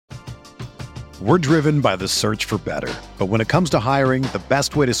We're driven by the search for better. But when it comes to hiring, the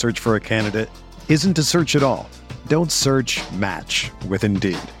best way to search for a candidate isn't to search at all. Don't search, match with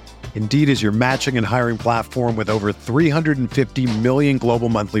Indeed. Indeed is your matching and hiring platform with over 350 million global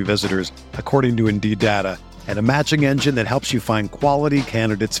monthly visitors, according to Indeed data, and a matching engine that helps you find quality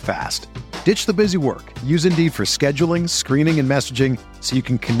candidates fast. Ditch the busy work. Use Indeed for scheduling, screening, and messaging so you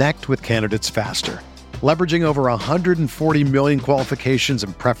can connect with candidates faster. Leveraging over 140 million qualifications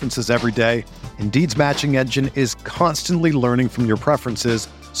and preferences every day, Indeed's matching engine is constantly learning from your preferences,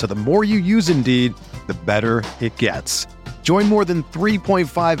 so the more you use Indeed, the better it gets. Join more than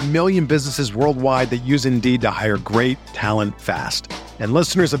 3.5 million businesses worldwide that use Indeed to hire great talent fast. And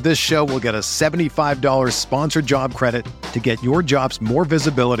listeners of this show will get a $75 sponsored job credit to get your jobs more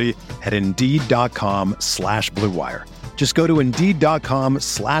visibility at Indeed.com/Blue Wire. Just go to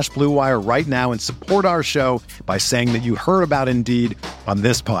Indeed.com/Blue Wire right now and support our show by saying that you heard about Indeed on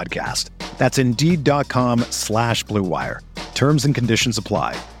this podcast. That's Indeed.com/Blue Wire. Terms and conditions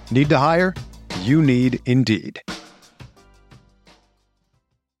apply. Need to hire? You need Indeed.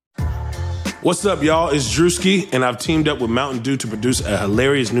 What's up, y'all? It's Drewski, and I've teamed up with Mountain Dew to produce a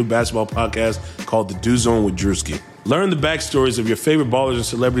hilarious new basketball podcast called The Dew Zone with Drewski. Learn the backstories of your favorite ballers and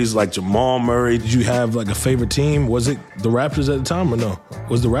celebrities like Jamal Murray. Did you have like a favorite team? Was it the Raptors at the time or no?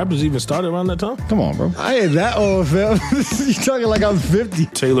 Was the Raptors even started around that time? Come on, bro. I ain't that old, fam. You talking like I'm 50.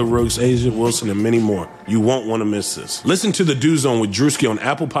 Taylor Rooks, Asia Wilson, and many more. You won't want to miss this. Listen to The Dew Zone with Drewski on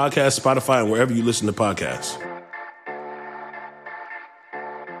Apple Podcasts, Spotify, and wherever you listen to podcasts.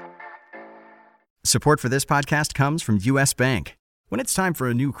 Support for this podcast comes from U.S. Bank. When it's time for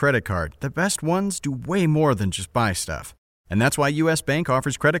a new credit card, the best ones do way more than just buy stuff. And that's why U.S. Bank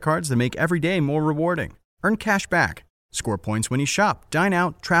offers credit cards that make every day more rewarding. Earn cash back, score points when you shop, dine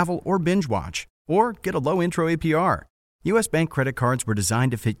out, travel, or binge watch, or get a low intro APR. U.S. Bank credit cards were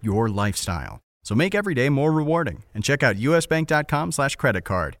designed to fit your lifestyle. So make every day more rewarding and check out usbank.com/credit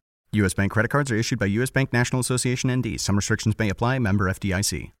card. U.S. Bank credit cards are issued by U.S. Bank National Association ND. Some restrictions may apply. Member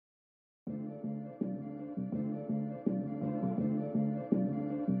FDIC.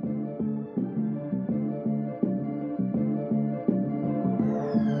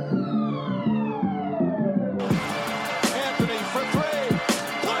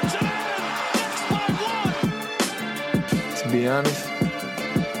 To be honest,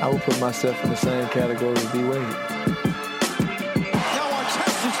 I would put myself in the same category as D-Wade. Now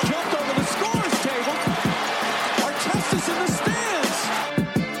Artest jumped over the scorer's table. Artest is in the stands.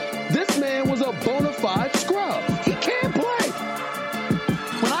 This man was a bona fide scrub. He can't play.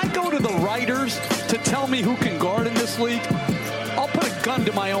 When I go to the writers to tell me who can guard in this league, I'll put a gun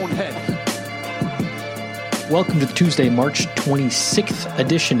to my own head. Welcome to the Tuesday, March 26th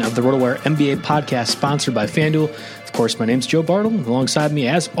edition of the RotoWire NBA podcast, sponsored by FanDuel. Of course, my name's Joe Bartle. Alongside me,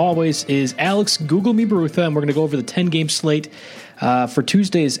 as always, is Alex Google Me Barutha, and we're going to go over the 10-game slate for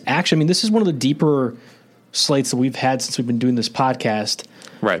Tuesday's action. I mean, this is one of the deeper slates that we've had since we've been doing this podcast.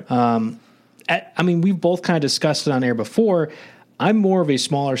 Right. I mean, we've both kind of discussed it on air before. I'm more of a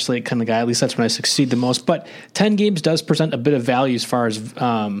smaller slate kind of guy. At least that's when I succeed the most. But 10 games does present a bit of value as far as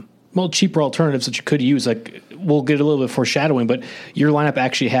cheaper alternatives that you could use. Like, we'll get a little bit of foreshadowing, but your lineup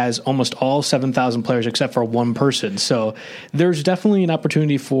actually has almost all 7,000 players except for one person. So there's definitely an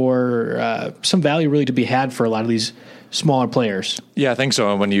opportunity for some value really to be had for a lot of these smaller players. Yeah, I think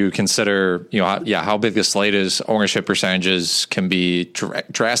so. And when you consider, how big the slate is, ownership percentages can be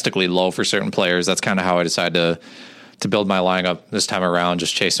drastically low for certain players. That's kind of how I decided to build my lineup this time around.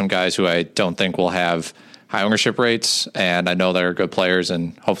 Just chase some guys who I don't think will have high ownership rates, and I know they're good players,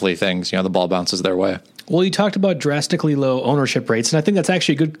 and hopefully things, the ball bounces their way. Well, you talked about drastically low ownership rates, and I think that's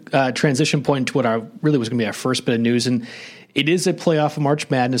actually a good transition point to what really was going to be our first bit of news, and it is a playoff of March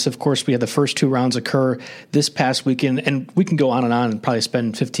Madness. Of course, we had the first two rounds occur this past weekend, and we can go on and probably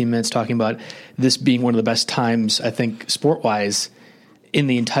spend 15 minutes talking about this being one of the best times, I think, sport-wise, in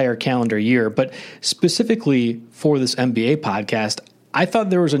the entire calendar year. But specifically for this NBA podcast, I thought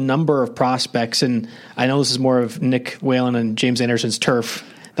there was a number of prospects, and I know this is more of Nick Whalen and James Anderson's turf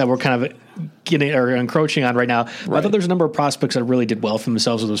that we're kind of getting or encroaching on right now. Right. I thought there's a number of prospects that really did well for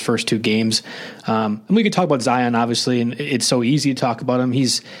themselves with those first two games. And we could talk about Zion, obviously, and it's so easy to talk about him.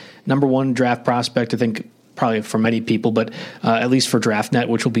 He's number one draft prospect, I think, probably for many people, but at least for DraftNet,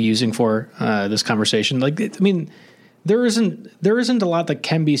 which we'll be using for this conversation. There isn't a lot that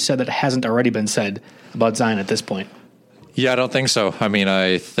can be said that hasn't already been said about Zion at this point. Yeah, I don't think so. I mean,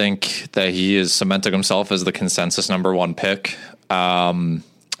 I think that he is cementing himself as the consensus number one pick. And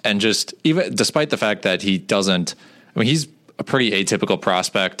just even despite the fact that he's a pretty atypical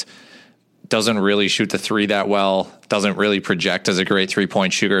prospect, doesn't really shoot the three that well, doesn't really project as a great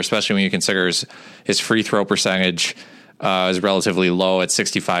 3-point shooter, especially when you consider his free throw percentage is relatively low at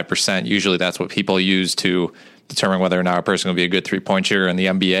 65%. Usually that's what people use to determine whether or not a person will be a good 3-point shooter in the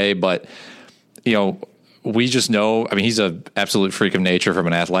NBA. But, we just know, he's an absolute freak of nature from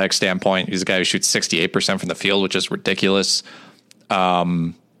an athletic standpoint. He's a guy who shoots 68% from the field, which is ridiculous.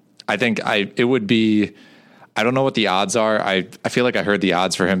 I think it would be, I don't know what the odds are. I feel like I heard the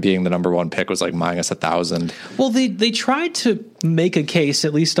odds for him being the number one pick was like minus 1,000. Well, they tried to make a case,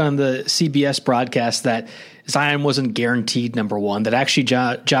 at least on the CBS broadcast, that Zion wasn't guaranteed number one, that actually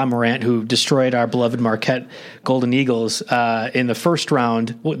Ja Morant, who destroyed our beloved Marquette Golden Eagles in the first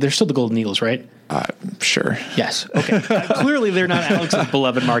round, they're still the Golden Eagles, right? Sure. Yes. Okay. Clearly, they're not Alex's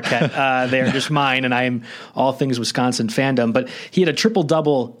beloved Marquette. They are just mine, and I am all things Wisconsin fandom. But he had a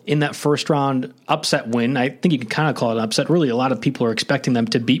triple-double in that first round upset win. I think you can kind of call it an upset. Really, a lot of people are expecting them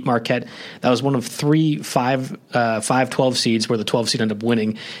to beat Marquette. That was one of 3 5-12 seeds where the 12 seed ended up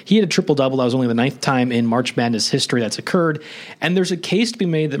winning. He had a triple-double. That was only the 9th time in March Madness history that's occurred. And there's a case to be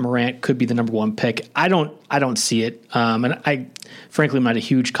made that Morant could be the number one pick. I don't see it. And frankly, I'm not a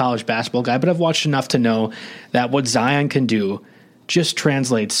huge college basketball guy, but I've watched enough to know that what Zion can do just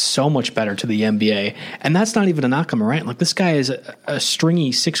translates so much better to the NBA. And that's not even a knock on Morant. Like, this guy is a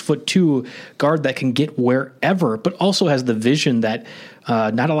stringy 6'2" guard that can get wherever, but also has the vision that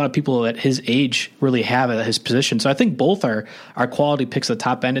not a lot of people at his age really have at his position. So I think both are quality picks at the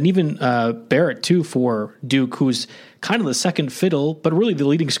top end. And even Barrett, too, for Duke, who's kind of the second fiddle, but really the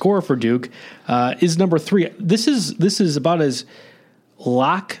leading scorer for Duke, is number 3. This is about as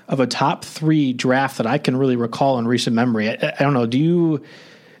lock of a top 3 draft that I can really recall in recent memory. I don't know. Do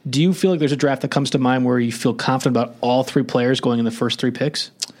you feel like there's a draft that comes to mind where you feel confident about all 3 players going in the first 3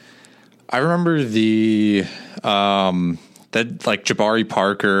 picks? I remember the that like Jabari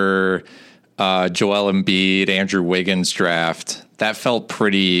Parker, Joel Embiid, Andrew Wiggins draft. That felt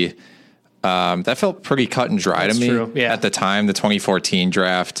pretty cut and dry to me at the time. The 2014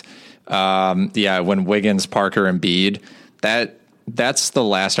 draft, when Wiggins, Parker, Embiid, that's the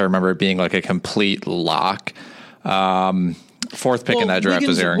last I remember being like a complete lock. 4th pick in that draft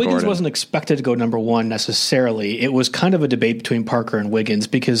was Aaron Gordon. Wiggins wasn't expected to go number 1 necessarily. It was kind of a debate between Parker and Wiggins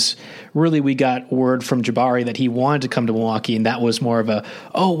because really we got word from Jabari that he wanted to come to Milwaukee, and that was more of a,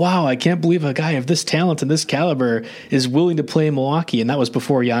 oh, wow, I can't believe a guy of this talent and this caliber is willing to play in Milwaukee, and that was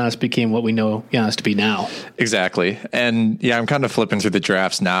before Giannis became what we know Giannis to be now. Exactly. And, I'm kind of flipping through the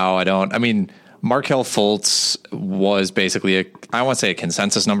drafts now. Markelle Fultz was basically I don't want to say a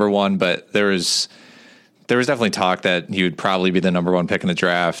consensus number 1, but there was definitely talk that he would probably be the number 1 pick in the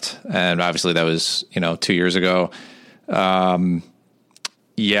draft. And obviously that was, 2 years ago.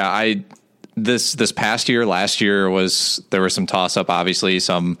 This past year, last year there was some toss up, obviously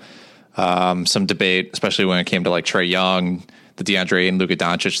some debate, especially when it came to like Trae Young, the DeAndre and Luka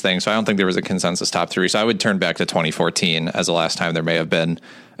Doncic thing. So I don't think there was a consensus top 3. So I would turn back to 2014 as the last time there may have been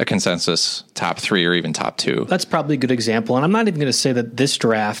a consensus top 3 or even top 2. That's probably a good example. And I'm not even going to say that this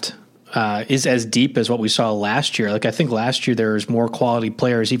draft is as deep as what we saw last year. Like, I think last year there was more quality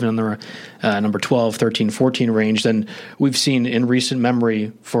players, even in the number 12, 13, 14 range than we've seen in recent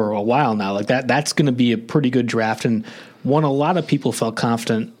memory for a while now. Like that's going to be a pretty good draft, and one a lot of people felt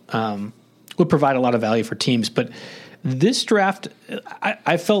confident would provide a lot of value for teams. But this draft,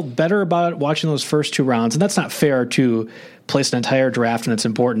 I felt better about it watching those first 2 rounds, and that's not fair to place an entire draft and its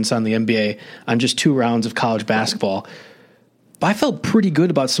importance on the NBA on just 2 rounds of college basketball. But I felt pretty good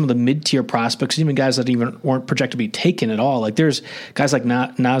about some of the mid-tier prospects, even guys that even weren't projected to be taken at all. Like, there's guys like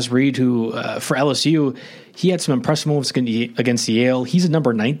Naz Reid, who for LSU, he had some impressive moves against Yale. He's a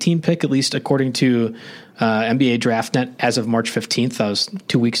number 19 pick, at least according to NBA DraftNet as of March 15th. That was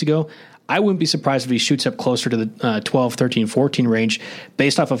 2 weeks ago. I wouldn't be surprised if he shoots up closer to the 12, 13, 14 range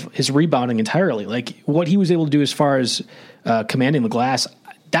based off of his rebounding entirely. Like, what he was able to do as far as commanding the glass,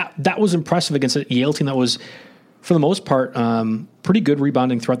 that was impressive against a Yale team that was, for the most part, pretty good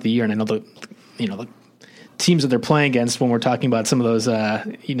rebounding throughout the year. And I know the teams that they're playing against when we're talking about some of those,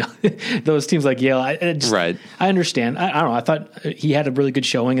 those teams like Yale. I understand. I don't know. I thought he had a really good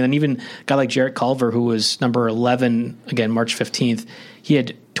showing. And then even a guy like Jarrett Culver, who was number 11, again, March 15th, he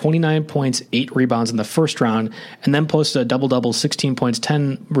had 29 points, 8 rebounds in the first round, and then posted a double-double, 16 points,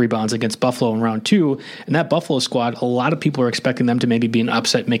 10 rebounds against Buffalo in round 2. And that Buffalo squad, a lot of people are expecting them to maybe be an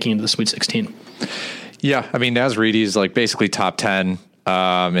upset making into the Sweet 16. Yeah, I mean, Naz Reid is like basically top 10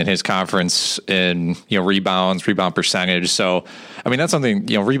 in his conference in rebounds, rebound percentage. So, I mean, that's something,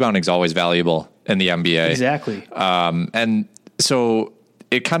 rebounding is always valuable in the NBA. Exactly. And so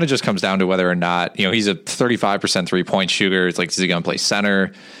it kind of just comes down to whether or not, he's a 35% 3-point shooter. It's like, is he going to play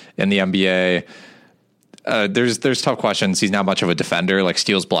center? in the NBA. There's tough questions. He's not much of a defender, like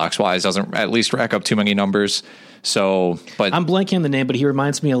steals, blocks wise, doesn't at least rack up too many numbers. So, but I'm blanking on the name, but he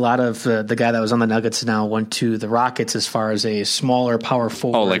reminds me a lot of the guy that was on the Nuggets now went to the Rockets as far as a smaller power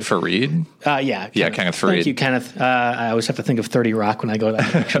forward. Oh, like Fareed? Yeah, Kenneth Fareed. Thank you, Kenneth. I always have to think of 30 Rock when I go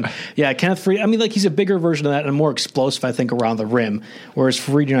that direction. Yeah, Kenneth Fareed. I mean, like he's a bigger version of that and more explosive, I think, around the rim. Whereas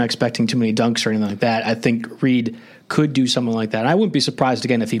Fareed, you're not expecting too many dunks or anything like that. I think Reed could do something like that. And I wouldn't be surprised,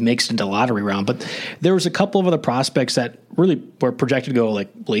 again, if he makes it into lottery round. But there was a couple of other prospects that really were projected to go like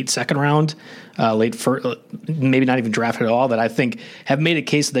late second round, maybe not even drafted at all, that I think have made a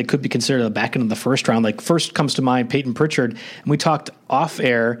case that they could be considered the back end of the first round. Like first comes to mind Peyton Pritchard. And we talked off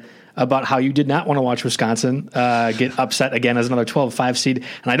air about how you did not want to watch Wisconsin get upset again as another 12-5 seed.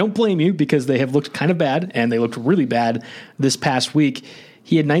 And I don't blame you because they have looked kind of bad, and they looked really bad this past week.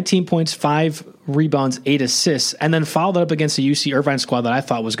 He had 19 points, 5 rebounds, 8 assists, and then followed it up against the UC Irvine squad that I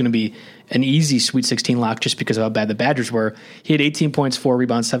thought was going to be an easy Sweet 16 lock just because of how bad the Badgers were. He had 18 points, 4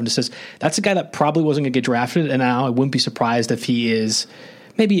 rebounds, 7 assists. That's a guy that probably wasn't going to get drafted, and now I wouldn't be surprised if he is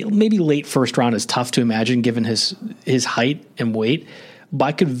maybe late first round is tough to imagine given his height and weight. But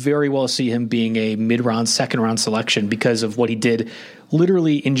I could very well see him being a mid-round, second-round selection because of what he did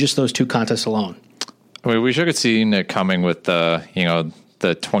literally in just those 2 contests alone. I mean, we should have seen it coming with the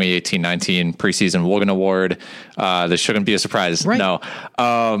 2018-19 preseason Wogan Award. This shouldn't be a surprise. Right. No.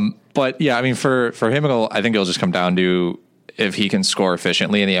 But yeah, I mean, for him, I think it'll just come down to if he can score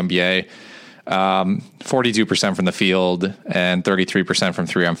efficiently in the NBA. 42% from the field and 33% from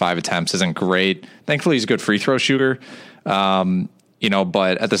 3-on-5 attempts isn't great. Thankfully, he's a good free throw shooter.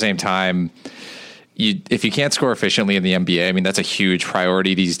 But at the same time, if you can't score efficiently in the NBA, I mean, that's a huge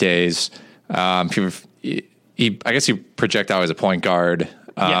priority these days. I guess you project out as a point guard.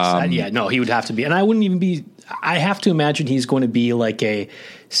 Yes, he would have to be. And I wouldn't even be, I have to imagine he's going to be like a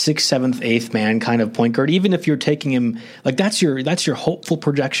 6th, 7th, 8th man kind of point guard. Even if you're taking him, like that's your hopeful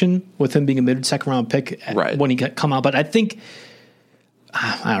projection with him being a mid-second round pick when he come out. But I think,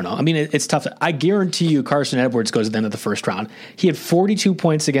 I don't know. I mean, it's tough. I guarantee you Carson Edwards goes at the end of the first round. He had 42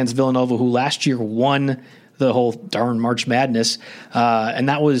 points against Villanova, who last year won the whole darn March Madness. And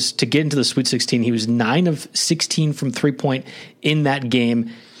that was to get into the Sweet 16. He was 9 of 16 from 3-point in that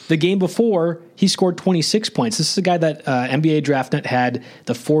game. The game before, he scored 26 points. This is a guy that NBA DraftNet had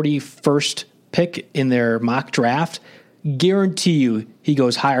the 41st pick in their mock draft. Guarantee you he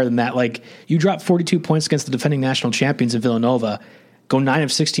goes higher than that. Like, you drop 42 points against the defending national champions of Villanova, go 9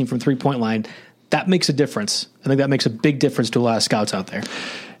 of 16 from 3-point line. That makes a difference. I think that makes a big difference to a lot of scouts out there.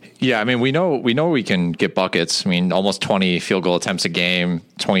 Yeah, I mean, we know we can get buckets. I mean, almost 20 field goal attempts a game,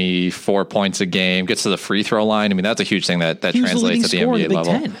 24 points a game, gets to the free throw line. I mean, that's a huge thing that translates at the NBA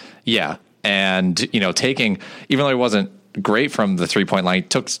level. 10. Yeah, and taking, even though he wasn't great from the 3-point line, he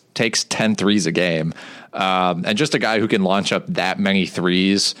takes 10 threes a game, and just a guy who can launch up that many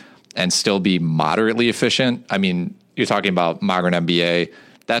threes and still be moderately efficient. I mean, you're talking about modern NBA.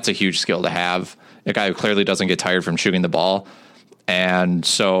 That's a huge skill to have. A guy who clearly doesn't get tired from shooting the ball. And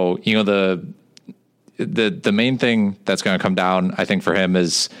so, the main thing that's going to come down, I think, for him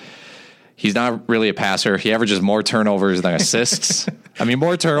is he's not really a passer. He averages more turnovers than assists. I mean,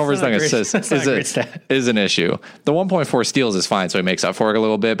 more turnovers than assists is an issue. The 1.4 steals is fine, so he makes up for it a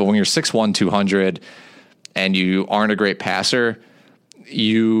little bit. But when you're 6'1", 200, and you aren't a great passer,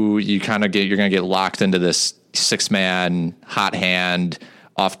 you're going to get locked into this 6-man hot hand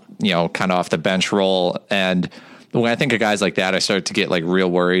off, kind of off the bench role. And when I think of guys like that, I start to get like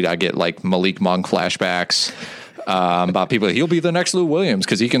real worried. I get like Malik Monk flashbacks about people. He'll be the next Lou Williams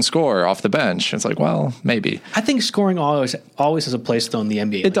because he can score off the bench. It's like, well, maybe. I think scoring always has a place though in the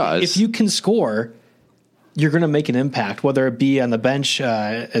NBA. It does. If you can score, you're going to make an impact, whether it be on the bench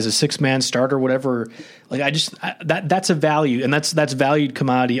as a 6-man starter, whatever. Like that's a value, and that's valued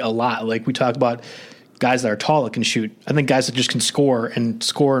commodity a lot. Like we talk about guys that are tall that can shoot. I think guys that just can score in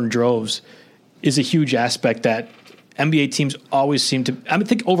droves is a huge aspect that NBA teams always seem to. I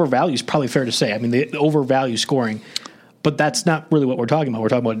think overvalue is probably fair to say. I mean, they overvalue scoring, but that's not really what we're talking about. We're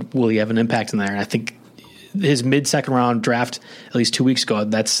talking about will he have an impact in there? And I think his mid-second round draft, at least 2 weeks ago,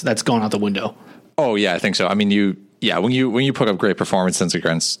 that's gone out the window. Oh yeah, I think so. I mean, when you put up great performances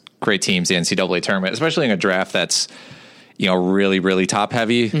against great teams, the NCAA tournament, especially in a draft that's really, really top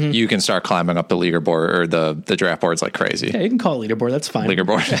heavy, you can start climbing up the leaderboard or the draft boards like crazy. Yeah, you can call it leaderboard. That's fine.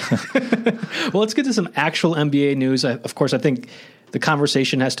 Leaderboard. Well, let's get to some actual NBA news. Of course, I think the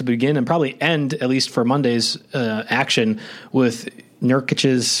conversation has to begin and probably end, at least for Monday's action, with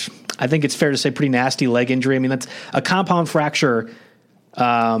Nurkic's, I think it's fair to say, pretty nasty leg injury. I mean, that's a compound fracture.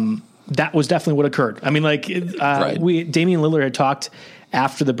 That was definitely what occurred. I mean, Damian Lillard had talked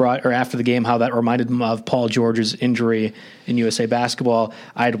after the game how that reminded him of Paul George's injury in USA Basketball.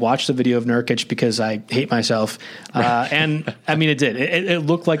 I had watched the video of Nurkic because I hate myself, and I mean it did. It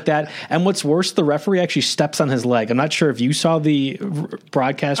looked like that. And what's worse, the referee actually steps on his leg. I'm not sure if you saw the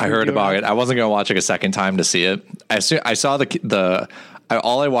broadcast. I heard about it. I wasn't going to watch it a second time to see it. I saw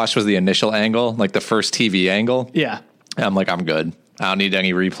all I watched was the initial angle, like the first TV angle. Yeah, and I'm like, I'm good. I don't need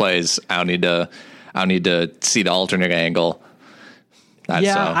any replays. I don't need to see the alternate angle.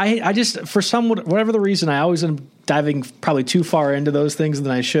 I just, for whatever the reason, I always am diving probably too far into those things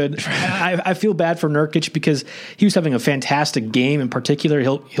than I should. I feel bad for Nurkic because he was having a fantastic game. In particular,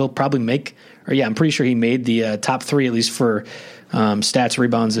 he'll probably make, I'm pretty sure he made the top 3 at least for stats,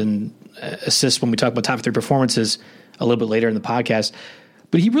 rebounds, and assists when we talk about top 3 performances a little bit later in the podcast.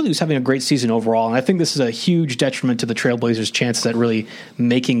 But he really was having a great season overall, and I think this is a huge detriment to the Trailblazers' chances at really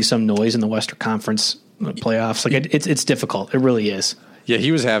making some noise in the Western Conference playoffs. Like it's difficult. It really is. Yeah,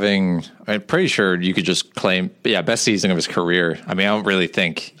 he was having, I'm pretty sure you could just claim, best season of his career. I mean, I don't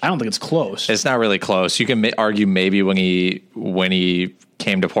think it's close. It's not really close. You can argue maybe when he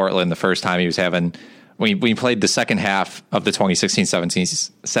came to Portland the first time he was having, when he played the second half of the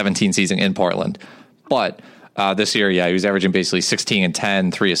 2016-17 season in Portland. But this year, he was averaging basically 16 and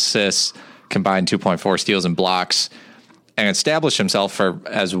 10, 3 assists, combined 2.4 steals and blocks, and established himself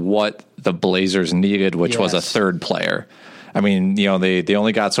as what the Blazers needed, which was a third player. I mean, they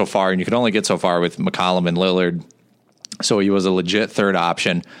only got so far, and you could only get so far with McCollum and Lillard. So he was a legit third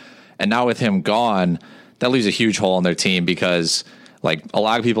option. And now with him gone, that leaves a huge hole in their team because, like, a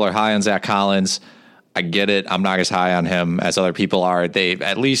lot of people are high on Zach Collins. I get it. I'm not as high on him as other people are. They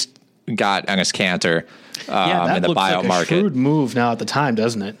at least got Enes Kanter in the buyout market. Shrewd move now at the time,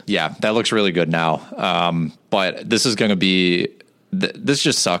 doesn't it? Yeah, that looks really good now. But this is going to be... This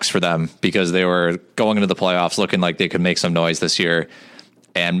just sucks for them because they were going into the playoffs looking like they could make some noise this year,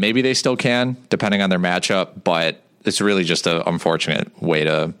 and maybe they still can, depending on their matchup, but it's really just an unfortunate way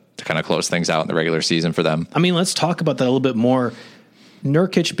to kind of close things out in the regular season for them. I mean, let's talk about that a little bit more.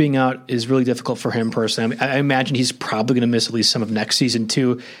 Nurkic being out is really difficult for him personally. I imagine he's probably going to miss at least some of next season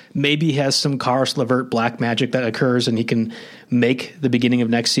too. Maybe he has some Caris LeVert black magic that occurs and he can make the beginning of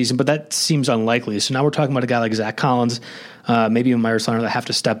next season, but that seems unlikely. So now we're talking about a guy like Zach Collins, maybe even Myers Leonard that have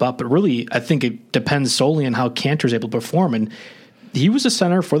to step up. But really, I think it depends solely on how Kanter's able to perform. And he was a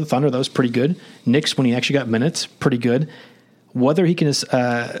center for the Thunder that was pretty good. Knicks, when he actually got minutes, pretty good. Whether he can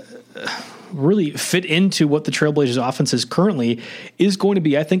really fit into what the Trailblazers offense is currently is going to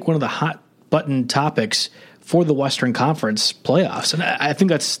be, I think, one of the hot button topics for the Western Conference playoffs. And I think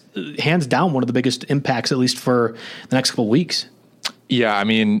that's hands down one of the biggest impacts, at least for the next couple of weeks. Yeah, I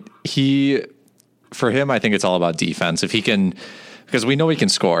mean, for him, I think it's all about defense. If he can, because we know he can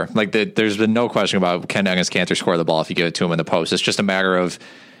score. Like there's been no question about can Enes Kanter score the ball if you give it to him in the post. It's just a matter of,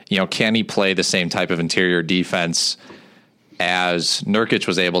 can he play the same type of interior defense as Nurkic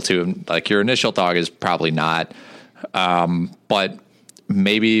was able to. Like your initial thought is probably not, but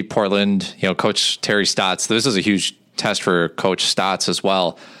maybe Portland, Coach Terry Stotts, this is a huge test for Coach Stotts as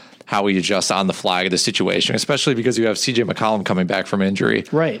well, how he adjusts on the fly to the situation, especially because you have CJ McCollum coming back from injury.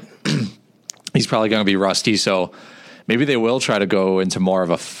 Right. He's probably going to be rusty. So maybe they will try to go into more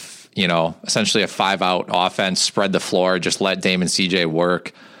of essentially a 5-out offense, spread the floor, just let Dame and CJ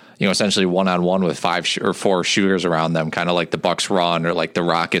work. Essentially one-on-one with 5 or 4 shooters around them, kind of like the Bucks run or like the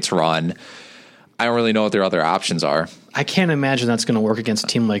Rockets run. I don't really know what their other options are. I can't imagine that's going to work against a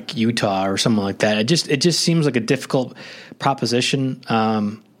team like Utah or something like that. It just seems like a difficult proposition.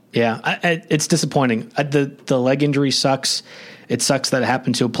 It's disappointing. The leg injury sucks. It sucks that it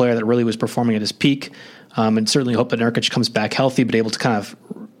happened to a player that really was performing at his peak. And certainly hope that Nurkic comes back healthy, but able to kind of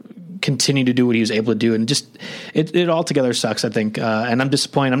continue to do what he was able to do, and just it altogether sucks, I think. And I'm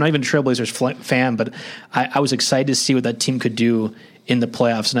disappointed. I'm not even a Trailblazers fan, but I was excited to see what that team could do in the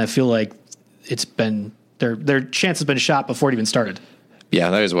playoffs, and I feel like it's been their chance has been shot before it even started.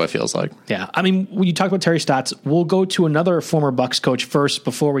 Yeah, that is what it feels like. Yeah, I mean, when you talk about Terry Stotts, we'll go to another former Bucks coach first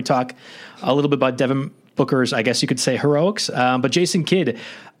before we talk a little bit about Devin Booker's, I guess you could say, heroics. But Jason Kidd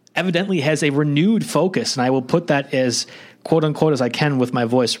evidently has a renewed focus, and I will put that as quote unquote as I can with my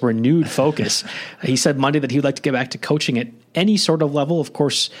voice, renewed focus. He said Monday that he would like to get back to coaching at any sort of level. Of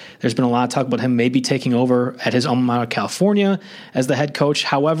course, there's been a lot of talk about him maybe taking over at his alma mater, California, as the head coach.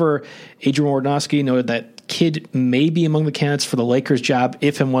 However, Adrian Wojnarowski noted that Kidd may be among the candidates for the Lakers job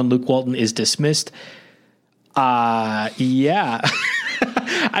if and when Luke Walton is dismissed. Yeah.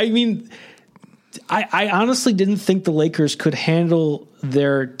 I mean, I honestly didn't think the Lakers could handle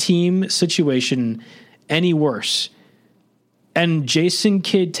their team situation any worse And Jason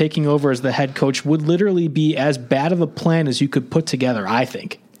Kidd taking over as the head coach would literally be as bad of a plan as you could put together, I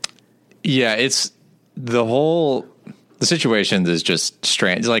think. Yeah, it's the situation is just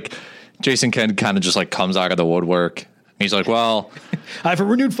strange. Like Jason Kidd kind of just like comes out of the woodwork. He's like, well, I have a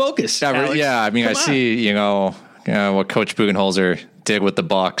renewed focus. Yeah, I mean, I see, what Coach Budenholzer did with the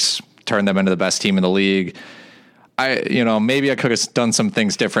Bucks, turned them into the best team in the league. Maybe I could have done some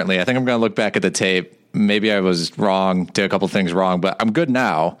things differently. I think I'm going to look back at the tape. Maybe I was wrong, did a couple things wrong, but I'm good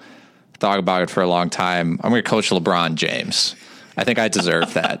now. Thought about it for a long time. I'm going to coach LeBron James. I think I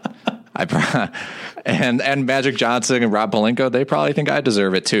deserve that. And Magic Johnson and Rob Pelinka, they probably think I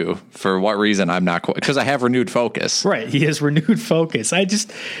deserve it too. For what reason? I'm not quite, because I have renewed focus. Right. He has renewed focus.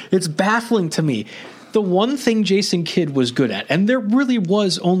 It's baffling to me. The one thing Jason Kidd was good at, and there really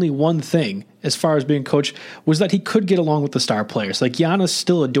was only one thing as far as being coach, was that he could get along with the star players. Like Giannis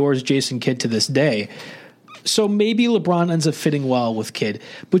still adores Jason Kidd to this day. So maybe LeBron ends up fitting well with Kidd.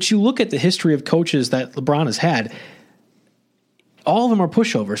 But you look at the history of coaches that LeBron has had, all of them are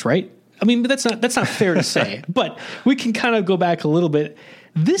pushovers, right? I mean, that's not fair to say, but we can kind of go back a little bit.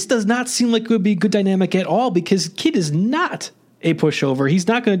 This does not seem like it would be a good dynamic at all because Kidd is not a pushover. He's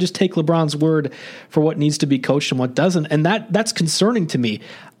not going to just take LeBron's word for what needs to be coached and what doesn't. And that's concerning to me.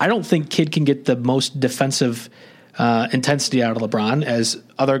 I don't think Kidd can get the most defensive intensity out of LeBron as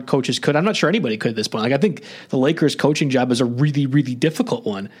other coaches could. I'm not sure anybody could at this point. Like I think the Lakers coaching job is a really, really difficult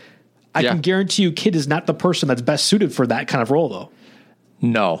one. I can guarantee you Kidd is not the person that's best suited for that kind of role though.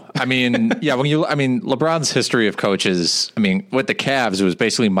 No, I mean, LeBron's history of coaches, with the Cavs, it was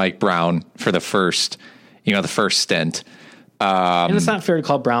basically Mike Brown for the first stint. And it's not fair to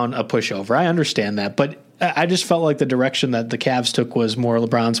call Brown a pushover. I understand that, but I just felt like the direction that the Cavs took was more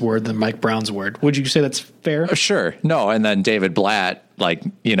LeBron's word than Mike Brown's word. Would you say that's fair? Sure. No. And then David Blatt,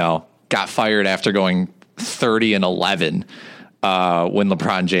 got fired after going 30-11 when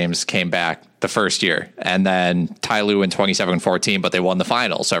LeBron James came back the first year. And then Ty Lue in 27-14, but they won the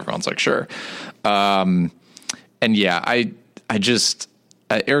finals. So everyone's like, sure. And yeah, I just...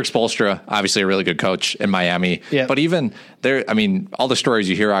 Eric Spoelstra, obviously a really good coach in Miami, but even there, all the stories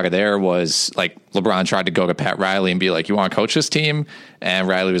you hear out of there was like LeBron tried to go to Pat Riley and be like, you want to coach this team? And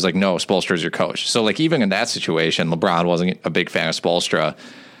Riley was like, no, Spoelstra's your coach. So like, even in that situation, LeBron wasn't a big fan of Spoelstra.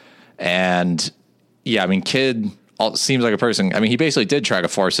 And yeah, Kidd seems like a person, he basically did try to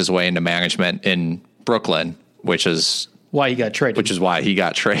force his way into management in Brooklyn, which is why he got traded,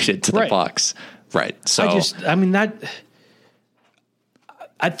 to the Bucks. Right. So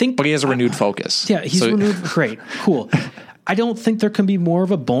I think, but he has a renewed focus. Yeah, he's renewed. Great, cool. I don't think there can be more of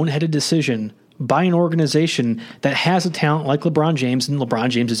a boneheaded decision by an organization that has a talent like LeBron James, and LeBron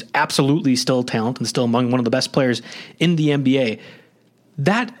James is absolutely still a talent and still among one of the best players in the NBA.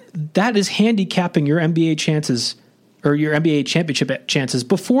 That is handicapping your NBA chances or your NBA championship chances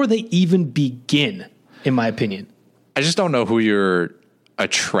before they even begin, in my opinion. I just don't know who you're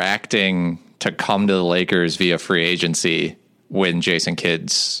attracting to come to the Lakers via free agency when Jason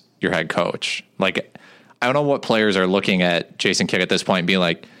Kidd's your head coach. Like, I don't know what players are looking at Jason Kidd at this point and being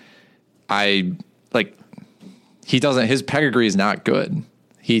like, his pedigree is not good.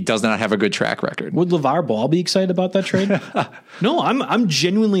 He does not have a good track record. Would LeVar Ball be excited about that trade? No, I'm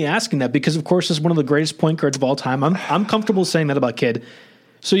genuinely asking that because, of course, he's one of the greatest point guards of all time. I'm comfortable saying that about Kidd.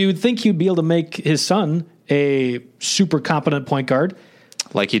 So you would think he'd be able to make his son a super competent point guard.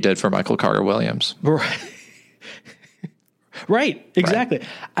 Like he did for Michael Carter Williams. Right. Right, exactly.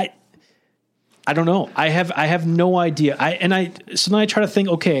 Right. I don't know. I have no idea. So then I try to think,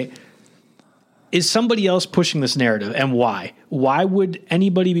 okay, is somebody else pushing this narrative and why? Why would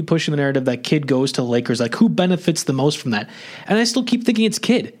anybody be pushing the narrative that Kidd goes to the Lakers? Like, who benefits the most from that? And I still keep thinking it's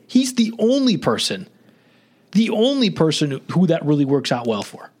Kidd. He's the only person who that really works out well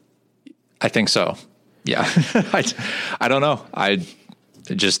for. I think so. Yeah. I don't know.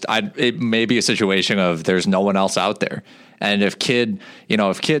 It may be a situation of there's no one else out there. And if Kidd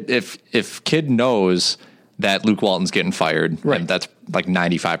knows that Luke Walton's getting fired, right, and that's like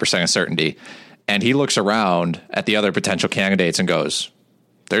 95% of certainty, and he looks around at the other potential candidates and goes,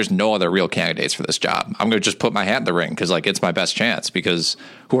 there's no other real candidates for this job. I'm going to just put my hat in the ring because it's my best chance, because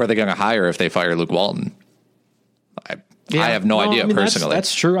who are they going to hire if they fire Luke Walton? I have no idea personally.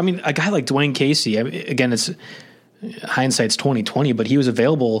 That's true. A guy like Dwayne Casey, again, it's hindsight's 20/20, but he was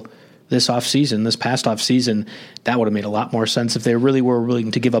available this past offseason. That would have made a lot more sense if they really were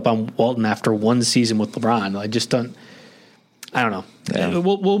willing to give up on Walton after one season with LeBron. I don't know. Yeah.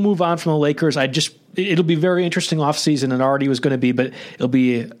 We'll move on from the Lakers. I just it'll be very interesting offseason, and already was going to be, but it'll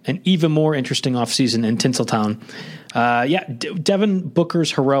be an even more interesting offseason in Tinseltown. Devin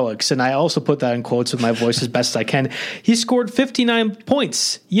Booker's heroics, and I also put that in quotes with my voice as best as I can. He scored 59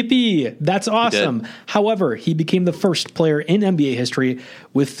 points. Yippee! That's awesome. However, he became the first player in NBA history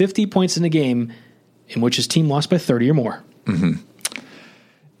with 50 points in a game in which his team lost by 30 or more. Mm-hmm.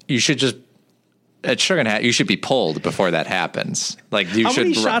 You should just you should be pulled before that happens. Like, how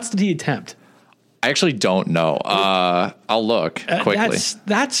many shots did he attempt? I actually don't know. I'll look quickly.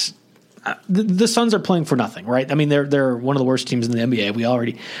 The Suns are playing for nothing, right? I mean, they're one of the worst teams in the NBA. We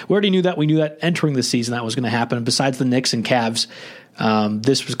already knew that. We knew that entering the season that was going to happen. Besides the Knicks and Cavs,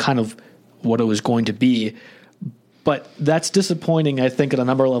 this was kind of what it was going to be. But that's disappointing, I think, at a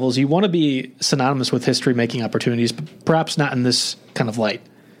number of levels. You want to be synonymous with history-making opportunities, but perhaps not in this kind of light.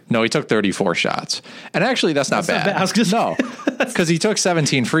 No, he took 34 shots. And actually, that's not bad. No, because he took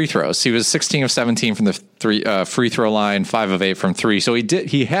 17 free throws. He was 16 of 17 from the free throw line, 5 of 8 from 3. So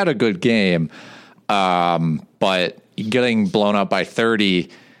he had a good game, but getting blown up by 30,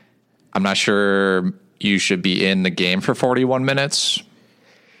 I'm not sure you should be in the game for 41 minutes.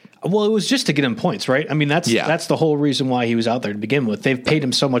 Well, it was just to get him points, right? I mean, that's the whole reason why he was out there to begin with. They've paid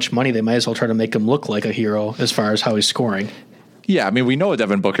him so much money, they might as well try to make him look like a hero as far as how he's scoring. Yeah, I mean, we know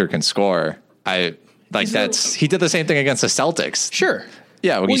Devin Booker can score. He did the same thing against the Celtics. Sure.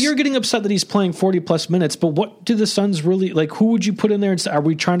 Yeah. Well, you're getting upset that he's playing 40-plus minutes, but what do the Suns really, like, who would you put in there? Are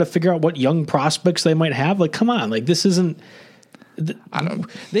we trying to figure out what young prospects they might have? Like, come on. Like, this isn't... I don't.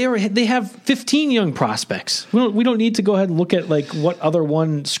 They have 15 young prospects. We don't need to go ahead and look at, like, what other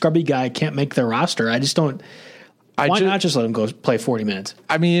one scrubby guy can't make their roster. I just don't... Why not just let him go play 40 minutes?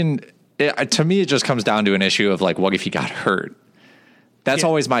 I mean, to me, it just comes down to an issue of, like, what if he got hurt? That's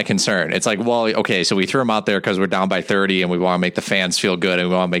always my concern. It's like, well, okay, so we threw him out there because we're down by 30 and we want to make the fans feel good and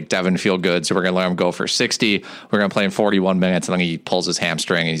we want to make Devin feel good. So we're going to let him go for 60. We're going to play him 41 minutes and then he pulls his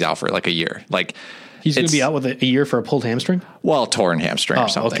hamstring and he's out for like a year. Like, he's going to be out with a year for a pulled hamstring? Well, torn hamstring or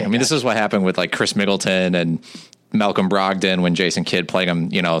something. Okay, I mean, this is what happened with like Chris Middleton and Malcolm Brogdon when Jason Kidd played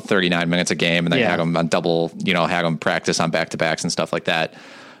him, 39 minutes a game and then had him on double, had him practice on back-to-backs and stuff like that.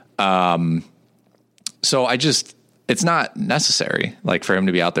 So it's not necessary, like, for him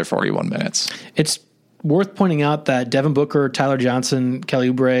to be out there 41 minutes. It's worth pointing out that Devin Booker, Tyler Johnson,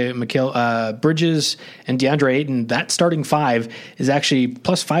 Kelly Oubre, Mikal Bridges, and DeAndre Ayton, that starting five is actually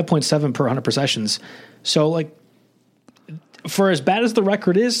plus 5.7 per 100 possessions. So, like, for as bad as the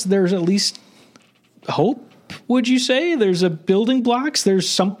record is, there's at least hope, would you say? There's a building blocks. There's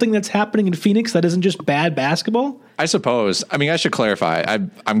something that's happening in Phoenix that isn't just bad basketball? I suppose. I mean, I should clarify.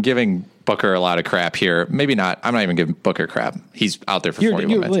 I'm giving Booker a lot of crap here. Maybe not. I'm not even giving Booker crap. He's out there for 41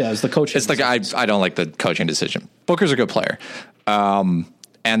 minutes. Yeah, it's the coaching. It's like I don't like the coaching decision. Booker's a good player. And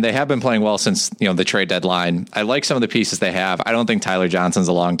they have been playing well since, the trade deadline. I like some of the pieces they have. I don't think Tyler Johnson's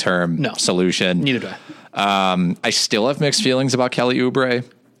a long-term solution. Neither do I. I still have mixed feelings about Kelly Oubre.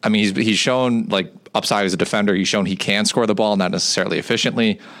 I mean, he's shown, like, upside as a defender. He's shown he can score the ball, not necessarily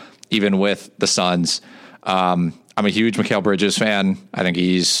efficiently, even with the Suns. I'm a huge Mikal Bridges fan. I think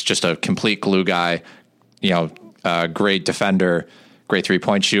he's just a complete glue guy, great defender, great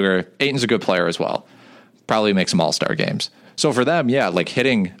three-point shooter. Ayton's a good player as well. Probably makes some all-star games. So for them, like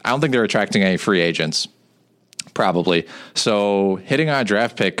hitting, I don't think they're attracting any free agents, probably. So hitting on a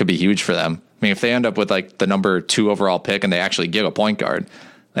draft pick could be huge for them. I mean, if they end up with like the number 2 overall pick and they actually get a point guard,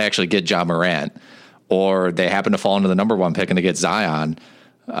 they actually get Ja Morant, or they happen to fall into the number 1 pick and they get Zion,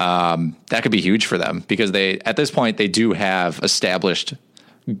 that could be huge for them because at this point, they do have established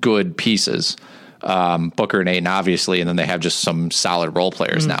good pieces, Booker and Ayton, obviously, and then they have just some solid role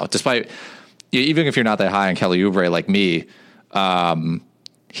players now. Despite, even if you're not that high on Kelly Oubre like me,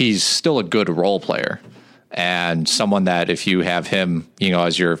 he's still a good role player and someone that if you have him,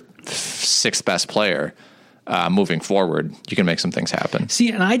 as your 6th best player moving forward, you can make some things happen.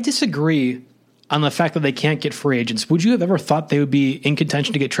 See, and I disagree on the fact that they can't get free agents. Would you have ever thought they would be in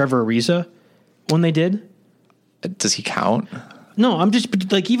contention to get Trevor Ariza when they did? Does he count? No, I'm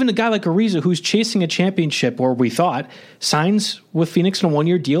just like, even a guy like Ariza who's chasing a championship, or we thought, signs with Phoenix in a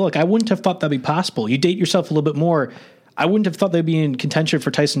 1-year deal. Like, I wouldn't have thought that'd be possible. You date yourself a little bit more. I wouldn't have thought they'd be in contention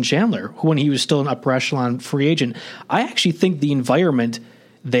for Tyson Chandler when he was still an upper echelon free agent. I actually think the environment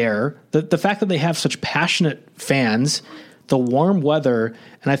there, the fact that they have such passionate fans, the warm weather,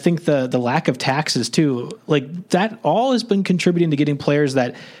 and I think the lack of taxes too, like that all has been contributing to getting players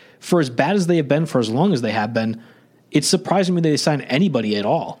that, for as bad as they have been for as long as they have been, it's surprising me they sign anybody at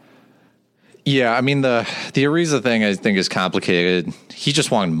all. Yeah, I mean, the Ariza thing I think is complicated. He just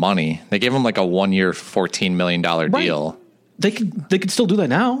wanted money. They gave him like a 1-year, $14 million deal. They could still do that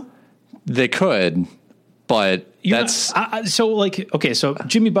now. They could, but so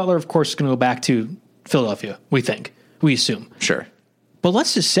Jimmy Butler, of course, is going to go back to Philadelphia, we assume. Sure. But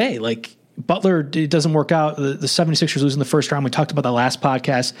let's just say, like, Butler, it doesn't work out. The 76ers lose in the first round. We talked about that last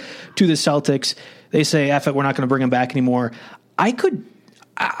podcast to the Celtics. They say, F it, we're not going to bring him back anymore. I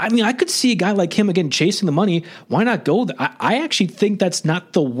could see a guy like him, again, chasing the money. Why not go there? I actually think that's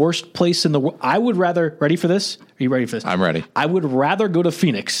not the worst place in the world. I would rather, ready for this? Are you ready for this? I'm ready. I would rather go to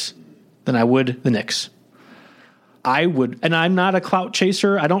Phoenix than I would the Knicks. I would, and I'm not a clout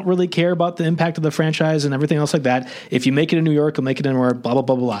chaser. I don't really care about the impact of the franchise and everything else like that. If you make it in New York, you'll make it anywhere, blah, blah,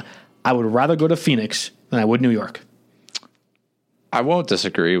 blah, blah, blah. I would rather go to Phoenix than I would New York. I won't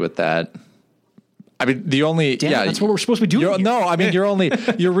disagree with that. I mean, that's what we're supposed to be doing.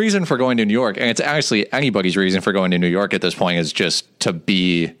 Your reason for going to New York, and it's actually anybody's reason for going to New York at this point, is just to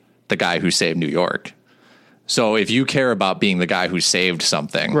be the guy who saved New York. So if you care about being the guy who saved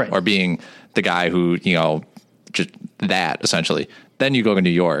something, right, or being the guy who, just that essentially, then you go to New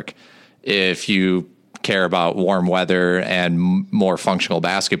York. If you care about warm weather and more functional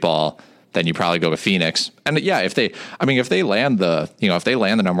basketball, then you probably go to Phoenix. And if they land the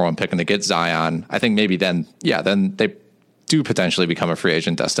number one pick and they get Zion, I think maybe then they do potentially become a free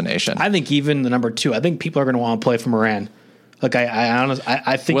agent destination. I think even the number 2, I think people are going to want to play for Moran. Like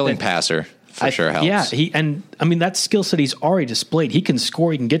I think willing passer for sure helps. Yeah, that skill set he's already displayed. He can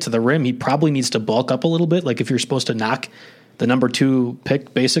score. He can get to the rim. He probably needs to bulk up a little bit. Like if you're supposed to knock the number 2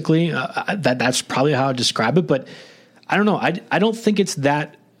 pick, basically, that's probably how I describe it. But I don't know. I don't think it's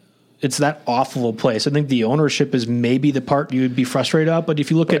that awful a place. I think the ownership is maybe the part you would be frustrated about. But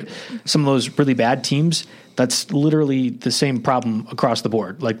if you look at some of those really bad teams, that's literally the same problem across the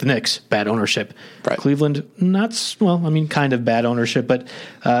board. Like the Knicks, bad ownership. Right. Cleveland, kind of bad ownership, but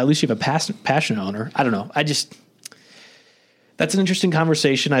at least you have a passionate owner. I don't know. That's an interesting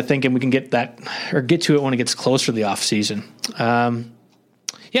conversation, I think, and we can get to it when it gets closer to the off season.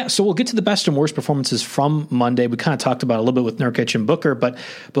 So we'll get to the best and worst performances from Monday. We kind of talked about it a little bit with Nurkic and Booker, but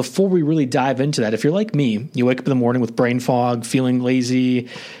before we really dive into that, if you're like me, you wake up in the morning with brain fog, feeling lazy,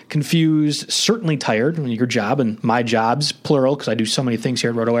 confused, certainly tired. Your job, and my jobs, plural, because I do so many things here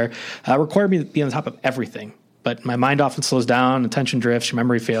at RotoWire, require me to be on top of everything. But my mind often slows down, attention drifts, your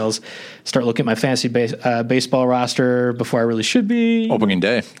memory fails. Start looking at my fantasy baseball roster before I really should be. Opening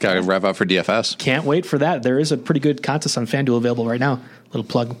day. Got to rev up for DFS. Can't wait for that. There is a pretty good contest on FanDuel available right now. Little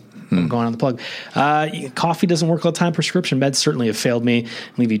plug. I'm going on the plug. Coffee doesn't work all the time. Prescription meds certainly have failed me,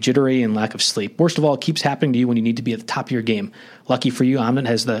 leave you jittery and lack of sleep. Worst of all, it keeps happening to you when you need to be at the top of your game. Lucky for you, Omnit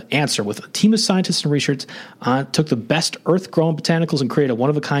has the answer. With a team of scientists and researchers, took the best earth-grown botanicals and created a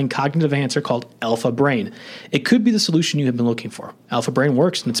one-of-a-kind cognitive enhancer called Alpha Brain. It could be the solution you have been looking for. Alpha Brain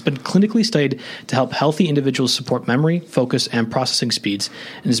works, and it's been clinically studied to help healthy individuals support memory, focus, and processing speeds,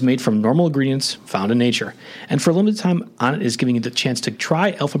 and is made from normal ingredients found in nature. And for a limited time, Onnit is giving you the chance to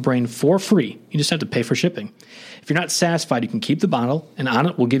try Alpha Brain for free. You just have to pay for shipping. If you're not satisfied, you can keep the bottle, and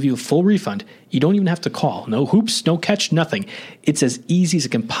Onnit will give you a full refund. You don't even have to call. No hoops, no catch, nothing. It's as easy as it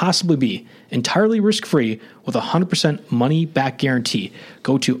can possibly be. Entirely risk-free with a 100% money-back guarantee.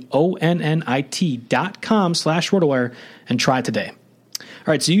 Go to onnit.com/RotoWire and try it today. All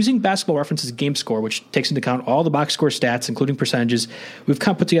right, so using Basketball Reference's game score, which takes into account all the box score stats, including percentages, we've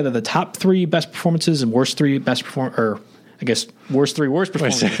kind of put together the top 3 best performances and worst 3 worst 3 worst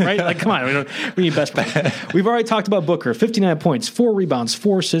performances, right? Like, come on, we need best performance. We've already talked about Booker, 59 points, 4 rebounds,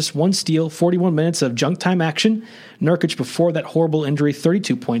 4 assists, 1 steal, 41 minutes of junk time action. Nurkic, before that horrible injury,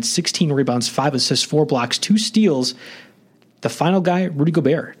 32 points, 16 rebounds, 5 assists, 4 blocks, 2 steals. The final guy, Rudy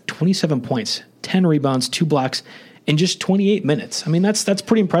Gobert, 27 points, 10 rebounds, 2 blocks, in just 28 minutes. I mean, that's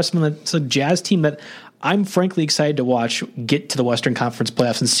pretty impressive. And it's a Jazz team that I'm frankly excited to watch get to the Western Conference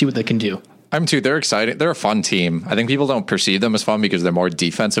playoffs and see what they can do. I'm too. They're exciting. They're a fun team. I think people don't perceive them as fun because they're more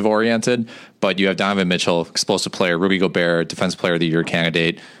defensive oriented, but you have Donovan Mitchell, explosive player, Rudy Gobert, defense player of the year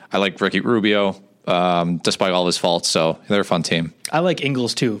candidate. I like Ricky Rubio, despite all his faults. So they're a fun team. I like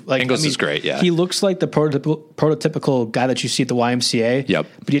Ingles too. Ingles is great. Yeah. He looks like the prototypical guy that you see at the YMCA. Yep.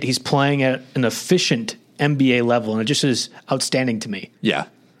 But yet he's playing at an efficient NBA level, and it just is outstanding to me. Yeah.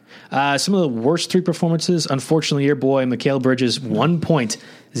 Some of the worst 3 performances, unfortunately, your boy, Mikal Bridges, 1 point,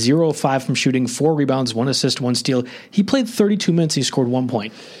 0-5 from shooting, 4 rebounds, 1 assist, 1 steal. He played 32 minutes, he scored 1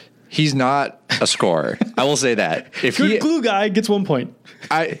 point. He's not a scorer. I will say that. If glue guy gets 1 point.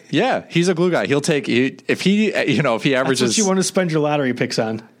 He's a glue guy. He'll take, if he averages. That's what you want to spend your lottery picks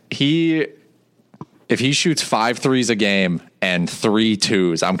on. If he shoots 5 threes a game and 3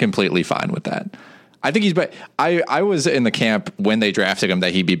 twos, I'm completely fine with that. I think he's better. I was in the camp when they drafted him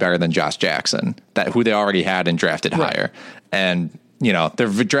that he'd be better than Josh Jackson, who they already had and drafted higher. And they're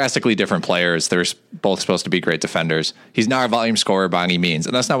drastically different players. They're both supposed to be great defenders. He's not a volume scorer by any means,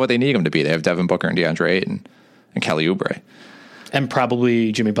 and that's not what they need him to be. They have Devin Booker and DeAndre Ayton and Kelly Oubre. And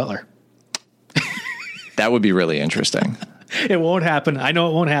probably Jimmy Butler. That would be really interesting. It won't happen. I know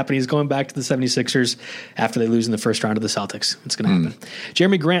it won't happen. He's going back to the 76ers after they lose in the first round of the Celtics. It's going to happen.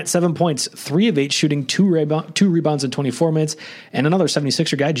 Jeremy Grant, 7 points, 3 of 8 shooting, 2 rebounds in 24 minutes. And another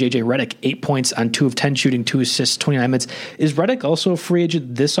 76er guy, JJ Redick, 8 points on 2 of 10 shooting, 2 assists, 29 minutes. Is Redick also a free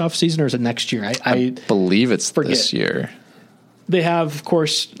agent this offseason, or is it next year? I believe it's this year. They have, of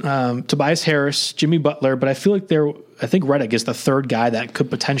course, Tobias Harris, Jimmy Butler, but I feel like I think Redick is the third guy that could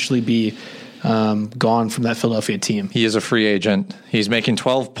potentially be gone from that Philadelphia team. He is a free agent. He's making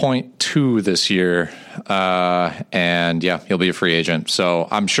 12.2 this year. And yeah, he'll be a free agent. So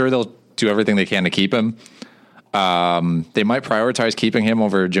I'm sure they'll do everything they can to keep him. They might prioritize keeping him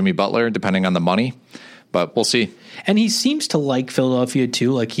over Jimmy Butler, depending on the money, but we'll see. And he seems to like Philadelphia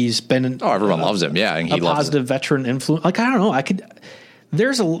too. Like he's been everyone loves him. Yeah. And he loves positive veteran influence. Like, I don't know.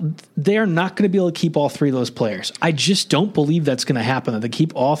 They're not going to be able to keep all 3 of those players. I just don't believe that's going to happen, that they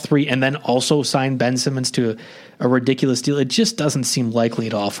keep all 3 and then also sign Ben Simmons to a ridiculous deal. It just doesn't seem likely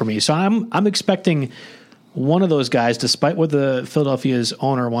at all for me. So I'm expecting one of those guys, despite what the Philadelphia's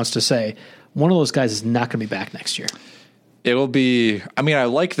owner wants to say, one of those guys is not going to be back next year. It will be, I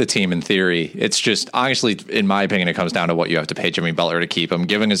like the team in theory. It's just, honestly, in my opinion, it comes down to what you have to pay Jimmy Butler to keep him,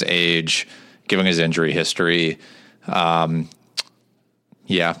 given his age, given his injury history.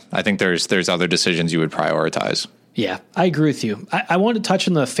 Yeah, I think there's other decisions you would prioritize. Yeah, I agree with you. I want to touch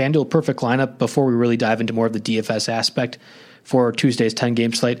on the FanDuel perfect lineup before we really dive into more of the DFS aspect for Tuesday's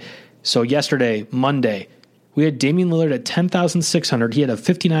 10-game slate. So yesterday, Monday, we had Damian Lillard at 10,600. He had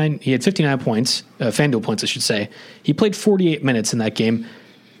 59 points, FanDuel points, I should say. He played 48 minutes in that game.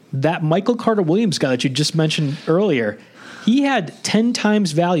 That Michael Carter-Williams guy that you just mentioned earlier, he had 10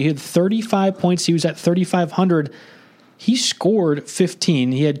 times value. He had 35 points. He was at 3,500. He scored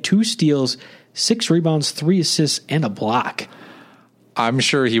 15. He had 2 steals, 6 rebounds, 3 assists, and a block. I'm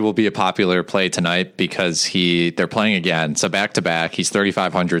sure he will be a popular play tonight because they're playing again. So back-to-back, he's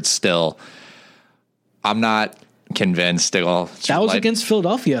 3,500 still. I'm not convinced. That was against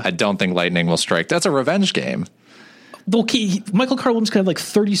Philadelphia. I don't think Lightning will strike. That's a revenge game. Okay, Michael Carter-Williams can have like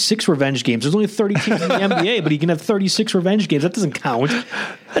 36 revenge games. There's only 30 teams in the NBA, but he can have 36 revenge games. That doesn't count.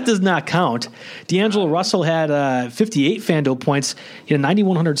 That does not count. D'Angelo Russell had 58 FanDuel points. He had a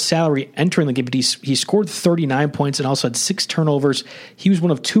 9,100 salary entering the game, but he scored 39 points and also had 6 turnovers. He was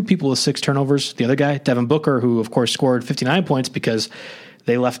one of 2 people with 6 turnovers. The other guy, Devin Booker, who of course scored 59 points because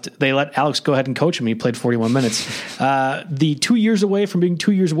they let Alex go ahead and coach him. He played 41 minutes. The 2 years away from being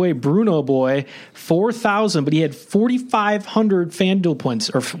 2 years away, Bruno boy, 4,000, but he had 4,500 FanDuel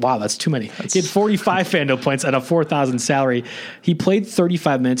points. Wow, that's too many. He had 45 FanDuel points at a 4,000 salary. He played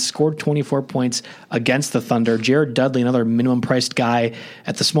 35 minutes, scored 24 points against the Thunder. Jared Dudley, another minimum priced guy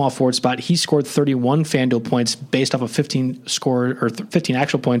at the small forward spot, he scored 31 FanDuel points based off of 15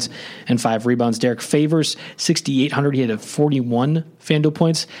 actual points and 5 rebounds. Derek Favors, 6,800. He had a 41 FanDuel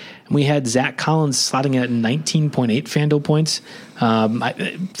points. And we had Zach Collins slotting at 19.8 FanDuel points.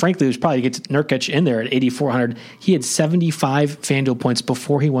 Frankly, it was probably to get Nurkic in there at 8,400. He had 75 FanDuel points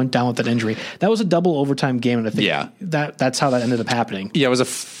before he went down with that injury. That was a double overtime game, and I think that's how that ended up happening. Yeah, I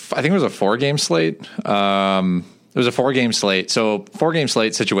think it was a 4-game slate. It was a 4-game slate. So 4-game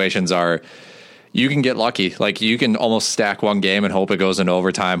slate situations are, you can get lucky. Like you can almost stack one game and hope it goes into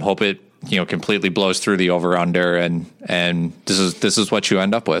overtime, hope it completely blows through the over-under, and this is what you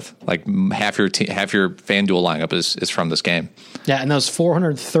end up with. Like half your FanDuel lineup is from this game. Yeah, and that was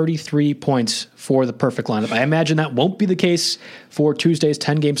 433 points for the perfect lineup. I imagine that won't be the case for Tuesday's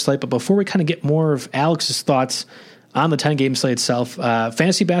 10-game slate, but before we kind of get more of Alex's thoughts on the 10-game slate itself,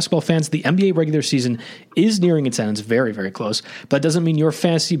 fantasy basketball fans, the NBA regular season is nearing its end. It's very, very close. But that doesn't mean your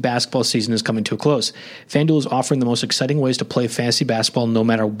fantasy basketball season is coming to a close. FanDuel is offering the most exciting ways to play fantasy basketball no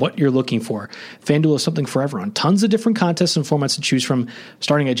matter what you're looking for. FanDuel is something for everyone. Tons of different contests and formats to choose from,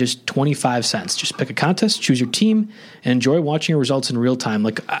 starting at just 25 cents. Just pick a contest, choose your team, and enjoy watching your results in real time.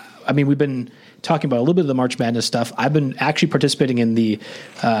 We've been talking about a little bit of the March Madness stuff. I've been actually participating in the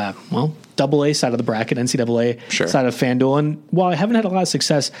AA side of the bracket, NCAA side of FanDuel. And while I haven't had a lot of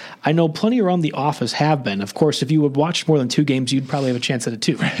success, I know plenty around the office have been. Of course, if you would watch more than 2 games, you'd probably have a chance at it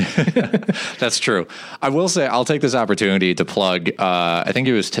too. That's true. I will say, I'll take this opportunity to plug, I think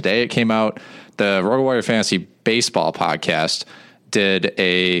it was today it came out, the RotoWire Fantasy Baseball podcast did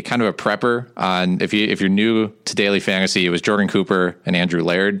a kind of a prepper on, if you're new to daily fantasy, it was Jordan Cooper and Andrew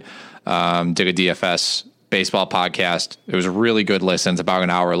Laird. Did a DFS baseball podcast. It was a really good listen. It's about an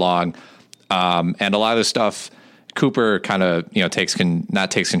hour long. And a lot of the stuff Cooper kind of, not takes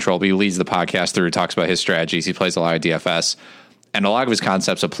control, but he leads the podcast through, talks about his strategies. He plays a lot of DFS, and a lot of his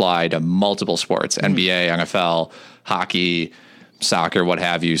concepts apply to multiple sports, NBA, NFL, hockey, soccer, what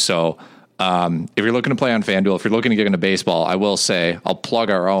have you. So if you're looking to play on FanDuel, if you're looking to get into baseball, I will say I'll plug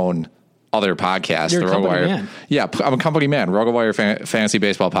our own other podcast. You're a company man. Yeah, I'm a company man. RotoWire Fantasy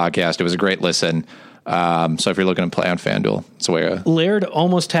Baseball Podcast. It was a great listen. So if you're looking to play on FanDuel, it's a way. Laird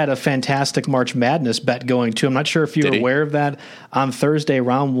almost had a fantastic March Madness bet going too. I'm not sure if you were aware of that. On Thursday,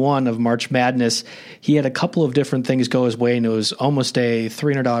 round 1 of March Madness, he had a couple of different things go his way, and it was almost a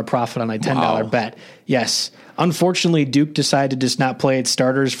 $300 profit on a $10 bet. Yes. Unfortunately, Duke decided to just not play its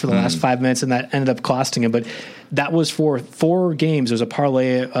starters for the last 5 minutes, and that ended up costing him. But that was for 4 games. It was a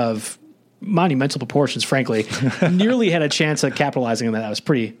parlay of monumental proportions, frankly. Nearly had a chance at capitalizing on that. That was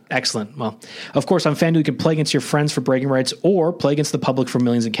pretty excellent. Well, of course, on FanDuel, you can play against your friends for bragging rights or play against the public for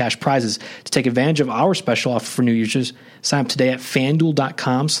millions in cash prizes. To take advantage of our special offer for new users, sign up today at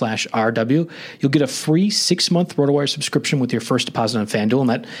FanDuel.com/RW. You'll get a free 6-month RotoWire subscription with your first deposit on FanDuel, and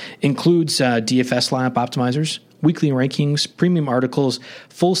that includes DFS lineup optimizers, weekly rankings, premium articles,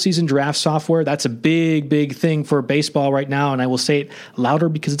 full season draft software. That's a big, big thing for baseball right now, and I will say it louder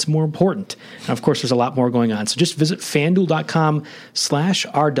because it's more important. And of course, there's a lot more going on. So just visit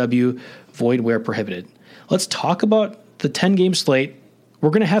FanDuel.com/RW, void where prohibited. Let's talk about the 10-game slate.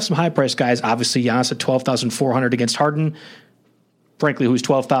 We're going to have some high-priced guys. Obviously, Giannis at $12,400 against Harden. Frankly, who's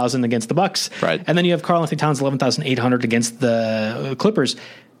 $12,000 against the Bucks. Right. And then you have Karl-Anthony Towns, $11,800 against the Clippers.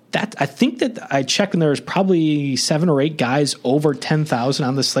 I think that I checked, and there's probably 7 or 8 guys over 10,000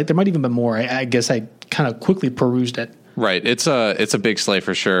 on the slate. There might even be more. I guess I kind of quickly perused it. Right. It's a big slate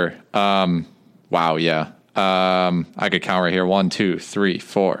for sure. Wow. Yeah. I could count right here. 1, 2, 3,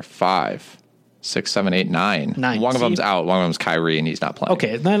 4, 5, 6, 7, 8, 9. 9. One of them's out. One of them's Kyrie, and he's not playing.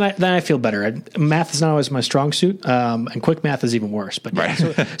 Okay. Then I feel better. Math is not always my strong suit, and quick math is even worse. But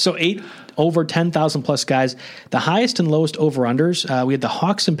yeah, right. so 8 over 10,000 plus guys. The highest and lowest over-unders, we had the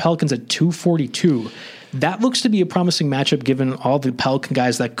Hawks and Pelicans at 242. That looks to be a promising matchup given all the Pelican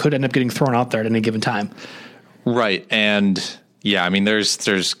guys that could end up getting thrown out there at any given time. Right. And yeah, I mean,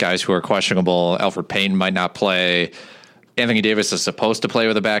 there's guys who are questionable. Elfrid Payton might not play. Anthony Davis is supposed to play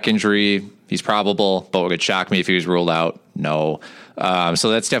with a back injury. He's probable, but it would shock me if he was ruled out. No. So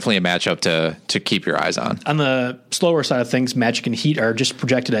that's definitely a matchup to keep your eyes on. On the slower side of things, Magic and Heat are just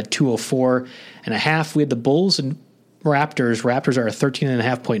projected at 204.5. We had the Bulls and Raptors. Raptors are a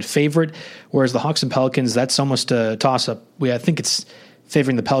 13.5 point favorite, whereas the Hawks and Pelicans, that's almost a toss up. I think it's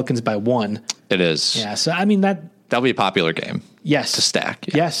favoring the Pelicans by 1. It is. Yeah. So I mean that'll be a popular game. Yes. To stack.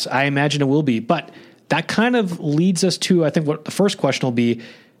 Yeah. Yes, I imagine it will be. But that kind of leads us to, I think, what the first question will be: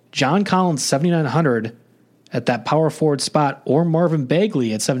 John Collins, 7,900 at that power forward spot, or Marvin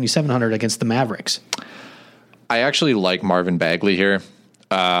Bagley at 7,700 against the Mavericks. I actually like Marvin Bagley here.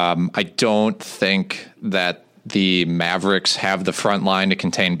 I don't think that the Mavericks have the front line to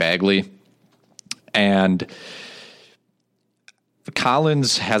contain Bagley. And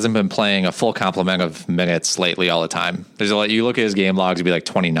Collins hasn't been playing a full complement of minutes lately all the time. You look at his game logs, it'd be like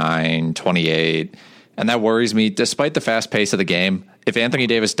 29, 28, and that worries me. Despite the fast pace of the game, if Anthony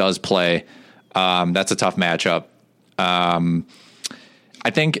Davis does play, that's a tough matchup. I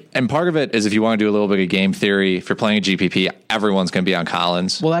think, and part of it is if you want to do a little bit of game theory, if you're playing a GPP, everyone's going to be on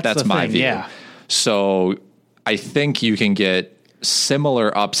Collins. Well, that's my thing, view. Yeah. So I think you can get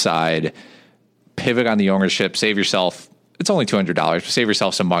similar upside, pivot on the ownership, save yourself. It's only $200, but save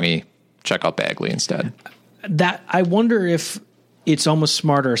yourself some money. Check out Bagley instead. That I wonder if it's almost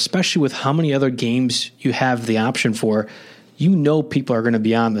smarter, especially with how many other games you have the option for. People are going to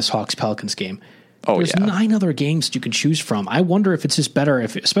be on this Hawks-Pelicans game. There's 9 other games that you can choose from. I wonder if it's just better,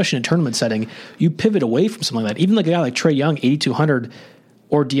 especially in a tournament setting, you pivot away from something like that. Even like a guy like Trae Young, 8,200,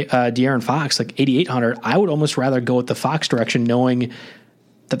 or De'Aaron Fox, like 8,800, I would almost rather go with the Fox direction, knowing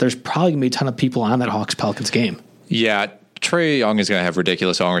that there's probably going to be a ton of people on that Hawks-Pelicans game. Yeah, Trae Young is going to have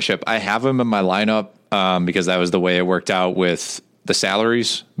ridiculous ownership. I have him in my lineup because that was the way it worked out with the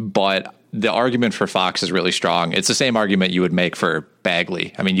salaries, but the argument for Fox is really strong. It's the same argument you would make for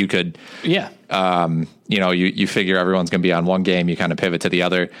Bagley. I mean, you could, you figure everyone's going to be on one game, you kind of pivot to the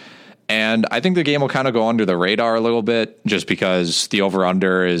other. And I think the game will kind of go under the radar a little bit just because the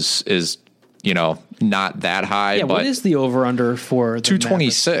over-under is not that high. Yeah, but what is the over-under for the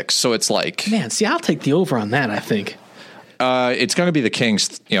 226? Mavericks? So it's like... Man, see, I'll take the over on that, I think. It's going to be the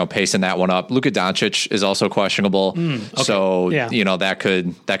Kings, pacing that one up. Luka Doncic is also questionable, okay. So yeah. that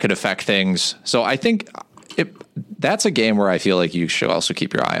could affect things. So I think that's a game where I feel like you should also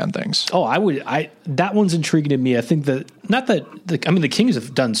keep your eye on things. Oh, that one's intriguing to me. I think the Kings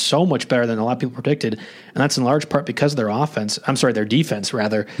have done so much better than a lot of people predicted, and that's in large part because of their defense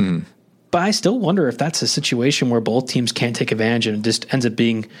rather. But I still wonder if that's a situation where both teams can't take advantage and it just ends up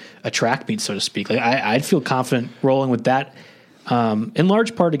being a track meet, so to speak. Like I'd feel confident rolling with that. In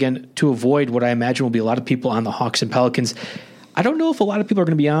large part, again, to avoid what I imagine will be a lot of people on the Hawks and Pelicans. I don't know if a lot of people are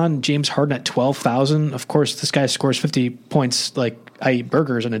going to be on James Harden at 12,000. Of course, this guy scores 50 points like I eat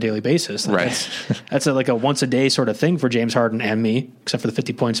burgers on a daily basis. Like right. That's like a once-a-day sort of thing for James Harden and me, except for the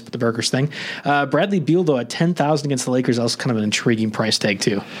 50 points with the burgers thing. Bradley Beal, though, at 10,000 against the Lakers, that was kind of an intriguing price tag,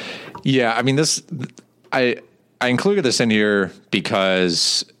 too. Yeah, I mean, I included this in here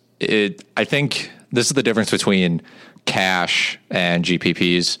because I think this is the difference between cash and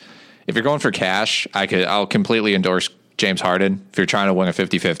GPPs. If you're going for cash, I'll completely endorse James Harden. If you're trying to win a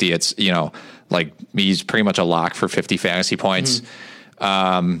 50-50, it's, like he's pretty much a lock for 50 fantasy points.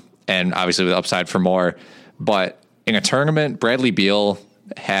 And obviously with upside for more. But in a tournament, Bradley Beal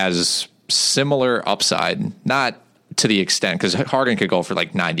has similar upside, not to the extent, because Harden could go for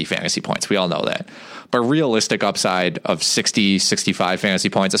like 90 fantasy points. We all know that. But realistic upside of 60, 65 fantasy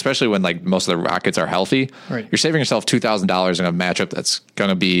points, especially when like most of the Rockets are healthy, right. You're saving yourself $2,000 in a matchup that's going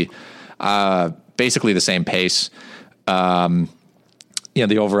to be basically the same pace. The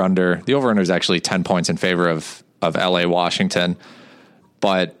over-under is actually 10 points in favor of LA Washington.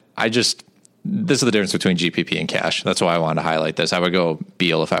 But this is the difference between GPP and cash. That's why I wanted to highlight this. I would go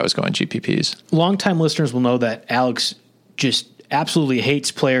Beal if I was going GPPs. Longtime listeners will know that Alex just absolutely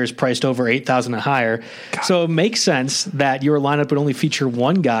hates players priced over 8,000 and higher. God. So it makes sense that your lineup would only feature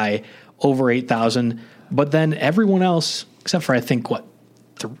one guy over 8,000, but then everyone else, except for I think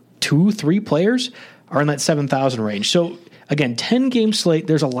 2-3 players, are in that 7,000 range. So again, 10-game slate.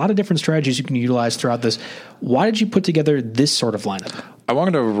 There's a lot of different strategies you can utilize throughout this. Why did you put together this sort of lineup? I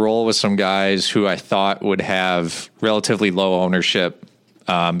wanted to roll with some guys who I thought would have relatively low ownership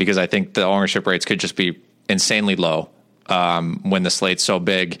because I think the ownership rates could just be insanely low when the slate's so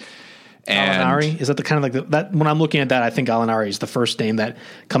big. And Gallinari, is that the kind of like that? When I'm looking at that, I think Gallinari is the first name that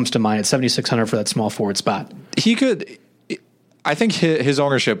comes to mind at 7,600 for that small forward spot. I think his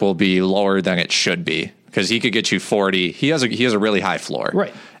ownership will be lower than it should be because he could get you 40. He has a really high floor,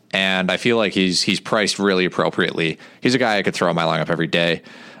 right? And I feel like he's priced really appropriately. He's a guy I could throw in my lineup every day.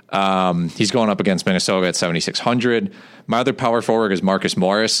 He's going up against Minnesota at 7,600. My other power forward is Marcus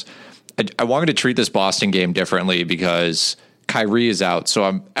Morris. I wanted to treat this Boston game differently because Kyrie is out,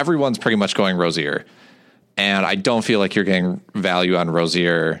 so everyone's pretty much going Rozier, and I don't feel like you're getting value on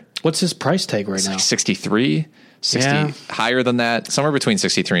Rozier. What's his price tag right now? Like 63. 60 higher than that, somewhere between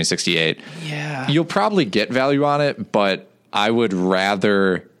 63 and 68. Yeah. You'll probably get value on it, but I would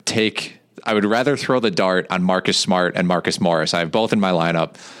rather throw the dart on Marcus Smart and Marcus Morris. I have both in my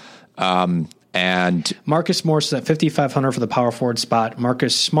lineup. And Marcus Morris is at 5,500 for the power forward spot.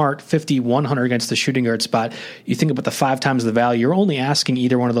 Marcus Smart, 5,100 against the shooting guard spot. You think about the 5 times the value, you're only asking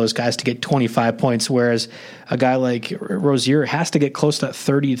either one of those guys to get 25 points, whereas a guy like Rozier has to get close to that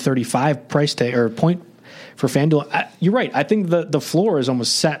 30, 35 price tag or point for FanDuel. You're right. I think the floor is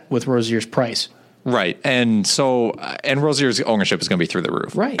almost set with Rozier's price. Right. And Rozier's ownership is going to be through the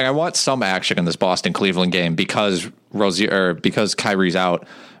roof. Right. And I want some action in this Boston-Cleveland game because Kyrie's out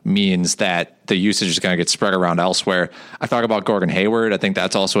means that the usage is going to get spread around elsewhere. I thought about Gordon Hayward. I think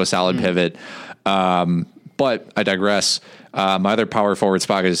that's also a solid pivot. But I digress. My other power forward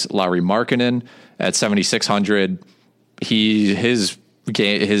spot is Lauri Markkanen at 7,600. His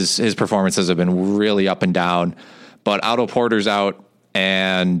performances have been really up and down, but Otto Porter's out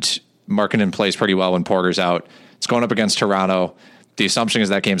and Markkanen plays pretty well when Porter's out. It's going up against Toronto. The assumption is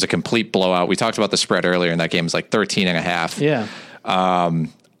that game's a complete blowout. We talked about the spread earlier, and that game is like 13.5. Yeah.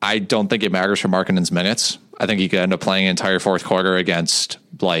 I don't think it matters for Markkanen's minutes. I think he could end up playing an entire fourth quarter against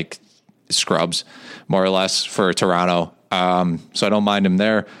like scrubs, more or less, for Toronto. So I don't mind him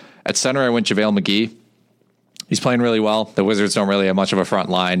there. At center, I went JaVale McGee. He's playing really well. The Wizards don't really have much of a front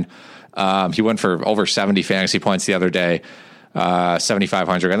line. He went for over 70 fantasy points the other day,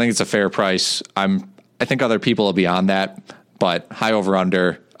 7,500. I think it's a fair price. I think other people will be on that, but high over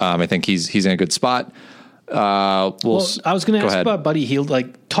under. I think he's in a good spot. I was going to ask about Buddy Hield.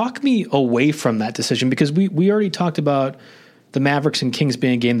 Like, talk me away from that decision because we already talked about the Mavericks and Kings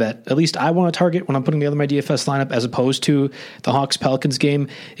being a game that at least I want to target when I'm putting together my DFS lineup as opposed to the Hawks-Pelicans game.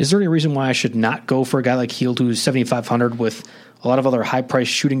 Is there any reason why I should not go for a guy like Hield who's 7,500 with a lot of other high-priced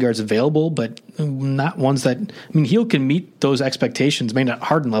shooting guards available, but not ones that – I mean, Hield can meet those expectations, maybe not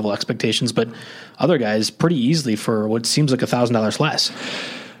Harden-level expectations, but other guys pretty easily for what seems like $1,000 less.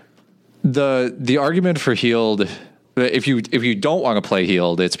 The argument for Hield if you don't want to play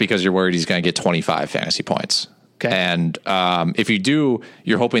Hield, it's because you're worried he's going to get 25 fantasy points. Okay. And if you do,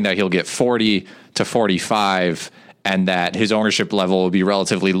 you're hoping that he'll get 40 to 45 and that his ownership level will be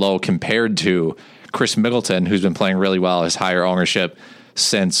relatively low compared to Chris Middleton, who's been playing really well, his higher ownership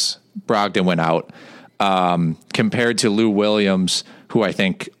since Brogdon went out, compared to Lou Williams, who I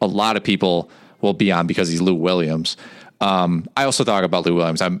think a lot of people will be on because he's Lou Williams. I also thought about Lou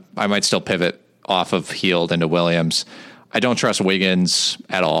Williams. I might still pivot off of Hield into Williams. I don't trust Wiggins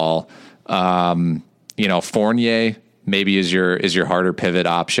at all. Fournier maybe is your harder pivot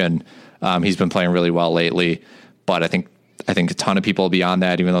option. He's been playing really well lately, but I think a ton of people beyond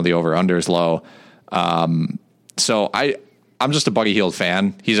that, even though the over-under is low. So I'm just a Buddy Hield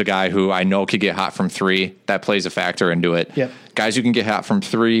fan. He's a guy who I know could get hot from three. That plays a factor into it. Yep. Guys who can get hot from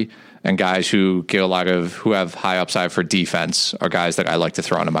three and guys who who have high upside for defense are guys that I like to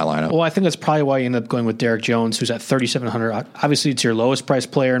throw into my lineup. Well, I think that's probably why you end up going with Derek Jones, who's at 3,700. Obviously, it's your lowest price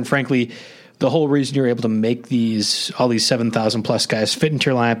player, and frankly, the whole reason you're able to make all these 7,000 plus guys fit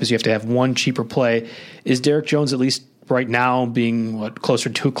into your lineup is you have to have one cheaper play. Is Derek Jones, at least right now, being closer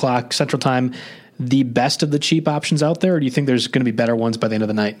to 2 o'clock Central Time, the best of the cheap options out there, or do you think there's going to be better ones by the end of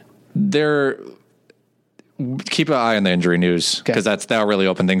the night? Keep an eye on the injury news because that'll really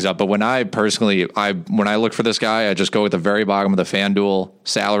open things up. But when I look for this guy, I just go at the very bottom of the FanDuel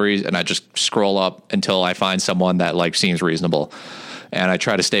salaries and I just scroll up until I find someone that seems reasonable. And I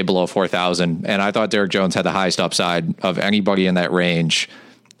try to stay below 4,000. And I thought Derek Jones had the highest upside of anybody in that range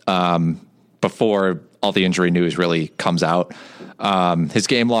before all the injury news really comes out. His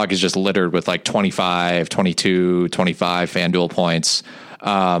game log is just littered with 25, 22, 25 FanDuel points.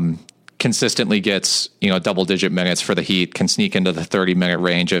 Consistently gets double-digit minutes for the Heat, can sneak into the 30-minute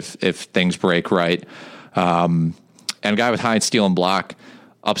range if things break right. And a guy with high steal and block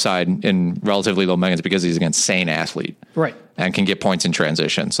upside in relatively low minutes because he's an insane athlete. Right. And can get points in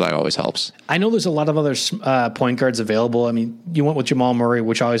transition, so that always helps. I know there's a lot of other point guards available. I mean, you went with Jamal Murray,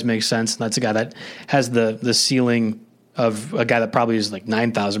 which always makes sense, and that's a guy that has the ceiling of a guy that probably is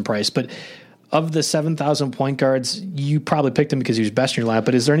 9,000 price. But of the 7,000 point guards, you probably picked him because he was best in your lineup.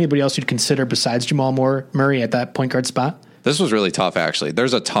 But is there anybody else you'd consider besides Jamal Murray at that point guard spot? This was really tough, actually.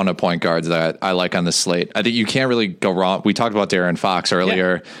 There's a ton of point guards that I like on this slate. I think you can't really go wrong. We talked about De'Aaron Fox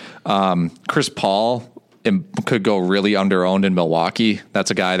earlier. Yeah. Chris Paul could go really under-owned in Milwaukee. That's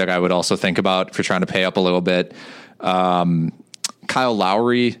a guy that I would also think about if you're trying to pay up a little bit. Kyle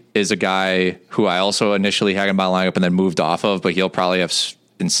Lowry is a guy who I also initially had in my lineup and then moved off of, but he'll probably have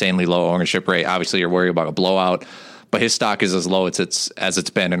insanely low ownership rate. Obviously, you're worried about a blowout, but his stock is as low as it's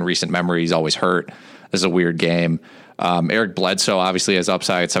been in recent memory. He's always hurt. This is a weird game. Eric Bledsoe obviously has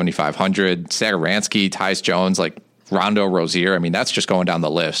upside at 7,500. Satoransky, Tyus Jones, Rondo Rozier. I mean, that's just going down the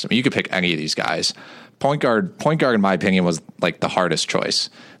list. I mean, you could pick any of these guys. Point guard, in my opinion, was the hardest choice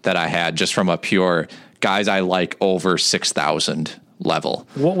that I had, just from a pure guys I like over 6,000 level.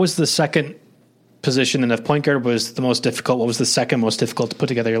 What was the second position? And if point guard was the most difficult, what was the second most difficult to put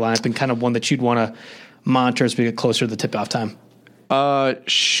together your lineup, and kind of one that you'd want to monitor as we get closer to the tip-off time?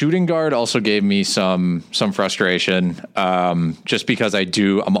 Shooting guard also gave me some frustration, just because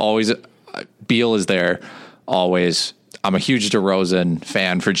I'm always, Beal is there always. I'm a huge DeRozan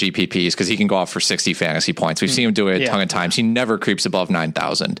fan for GPPs because he can go off for 60 fantasy points. We've seen him do it a ton of times. He never creeps above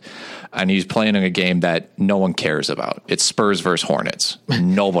 9,000, and he's playing in a game that no one cares about. It's Spurs versus Hornets.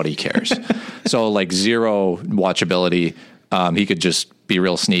 Nobody cares. So zero watchability. He could just be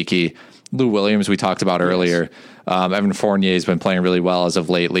real sneaky. Lou Williams, we talked about earlier. Evan Fournier has been playing really well as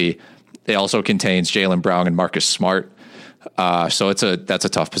of lately. It also contains Jaylen Brown and Marcus Smart. So that's a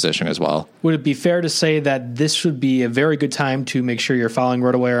tough position as well. Would it be fair to say that this would be a very good time to make sure you're following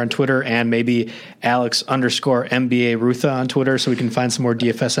RotoWire on Twitter and maybe Alex_MBA Rutha on Twitter so we can find some more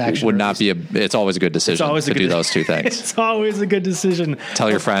DFS action? Would not be it's always a good decision to do those two things. It's always a good decision.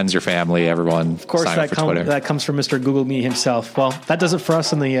 Tell your friends, your family, everyone. Of course, sign up for Twitter. That comes from Mr. Google Me himself. Well, that does it for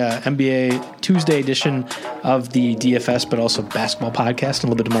us on the NBA Tuesday edition of the DFS, but also basketball podcast and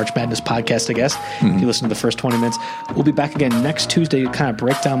a little bit of March Madness podcast, I guess. If you listen to the first 20 minutes, we'll be back again next Tuesday to kind of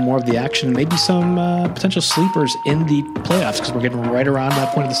break down more of the action, maybe some potential sleepers in the playoffs because we're getting right around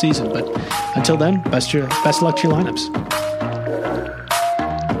that point of the season. But until then, best of luck to your lineups.